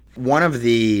One of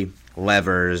the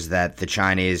levers that the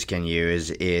Chinese can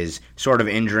use is sort of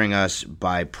injuring us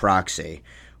by proxy.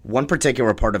 One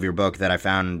particular part of your book that I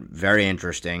found very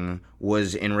interesting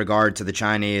was in regard to the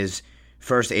Chinese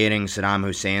first aiding Saddam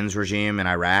Hussein's regime in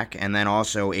Iraq and then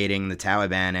also aiding the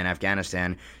Taliban in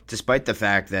Afghanistan, despite the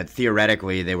fact that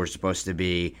theoretically they were supposed to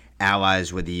be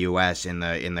allies with the U.S. in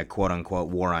the quote-unquote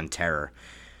war on terror.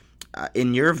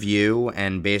 In your view,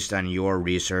 and based on your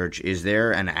research, is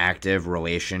there an active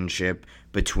relationship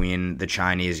between the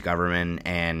Chinese government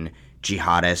and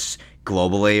jihadists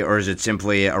globally, or is it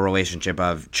simply a relationship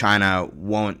of China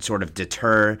won't sort of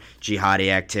deter jihadi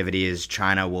activities,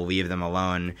 China will leave them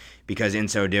alone, because in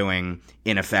so doing,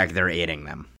 in effect, they're aiding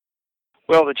them?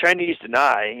 Well, the Chinese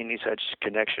deny any such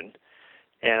connection,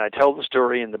 and I tell the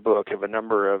story in the book of a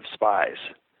number of spies,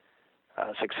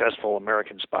 successful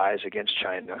American spies against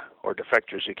China, or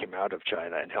defectors who came out of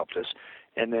China and helped us,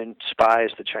 and then spies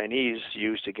the Chinese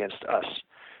used against us.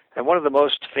 And one of the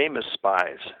most famous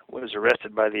spies was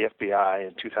arrested by the FBI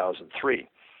in 2003.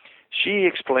 She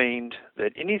explained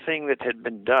that anything that had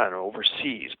been done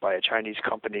overseas by a Chinese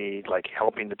company, like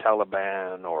helping the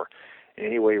Taliban or in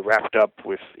any way wrapped up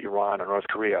with Iran or North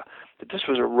Korea, that this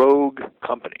was a rogue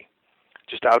company,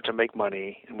 just out to make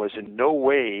money, and was in no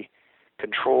way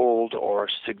controlled or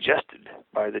suggested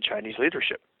by the Chinese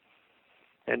leadership.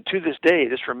 And to this day,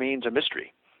 this remains a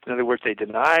mystery. In other words, they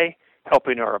deny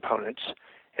helping our opponents,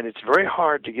 and it's very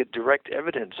hard to get direct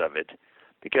evidence of it,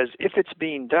 because if it's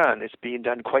being done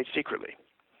quite secretly.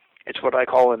 It's what I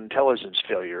call an intelligence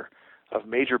failure of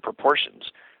major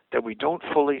proportions, that we don't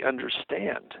fully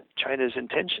understand China's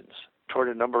intentions toward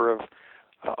a number of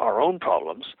our own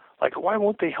problems, like why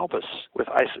won't they help us with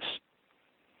ISIS?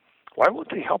 Why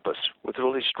won't they help us with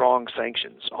really strong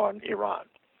sanctions on Iran?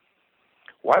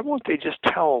 Why won't they just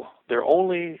tell their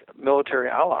only military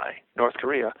ally, North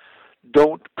Korea,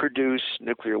 don't produce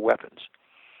nuclear weapons?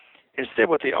 Instead,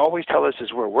 what they always tell us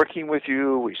is, we're working with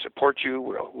you, we support you,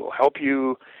 we'll help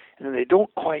you, and then they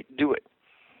don't quite do it.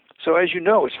 So as you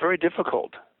know, it's very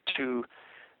difficult to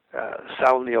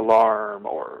sound the alarm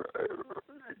or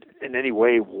in any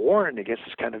way warn against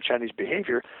this kind of Chinese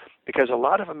behavior, because a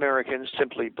lot of Americans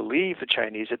simply believe the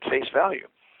Chinese at face value.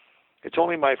 It's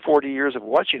only my 40 years of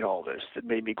watching all this that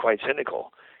made me quite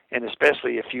cynical, and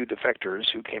especially a few defectors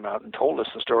who came out and told us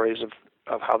the stories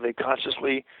of how they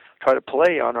consciously try to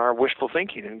play on our wishful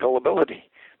thinking and gullibility.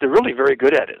 They're really very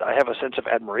good at it. I have a sense of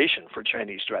admiration for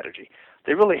Chinese strategy.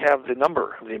 They really have the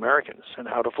number of the Americans and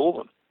how to fool them.